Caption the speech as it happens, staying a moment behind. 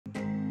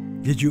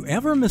Did you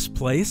ever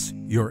misplace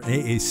your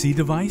AAC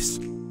device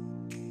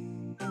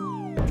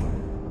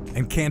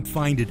and can't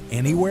find it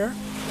anywhere?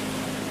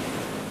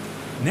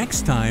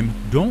 Next time,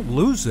 don't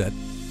lose it,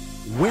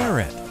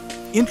 wear it.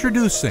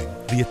 Introducing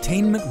the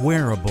Attainment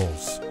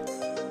Wearables,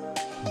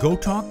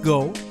 GoTalk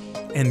Go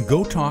and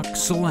GoTalk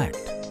Select.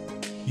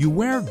 You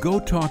wear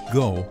GoTalk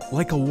Go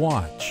like a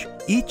watch.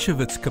 Each of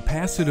its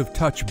capacitive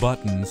touch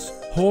buttons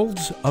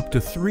holds up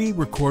to 3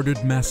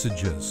 recorded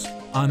messages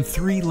on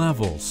 3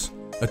 levels,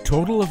 a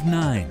total of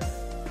 9.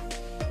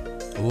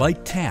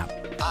 Light tap.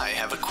 I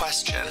have a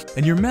question.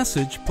 And your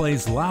message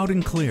plays loud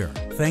and clear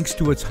thanks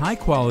to its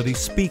high-quality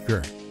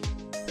speaker.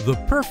 The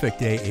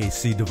perfect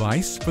AAC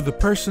device for the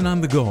person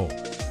on the go.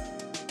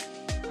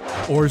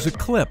 Or is a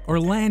clip or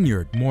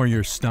lanyard more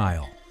your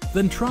style?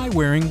 Then try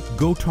wearing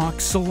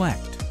GoTalk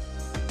Select.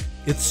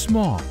 It's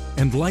small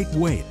and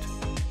lightweight.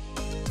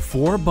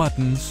 4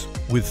 buttons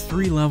with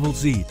 3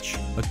 levels each,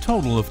 a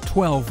total of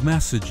 12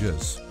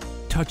 messages.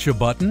 Touch a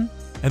button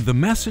and the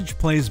message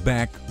plays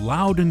back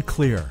loud and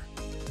clear.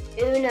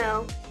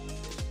 Uno.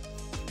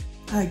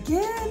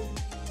 Again?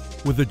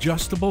 With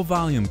adjustable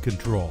volume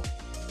control.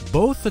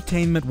 Both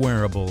Attainment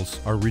wearables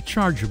are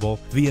rechargeable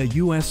via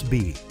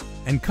USB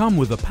and come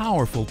with a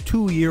powerful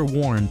 2-year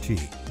warranty.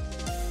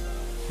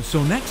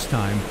 So next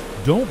time,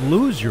 don't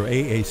lose your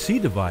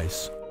AAC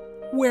device,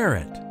 wear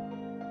it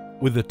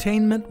with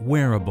Attainment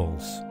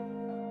Wearables.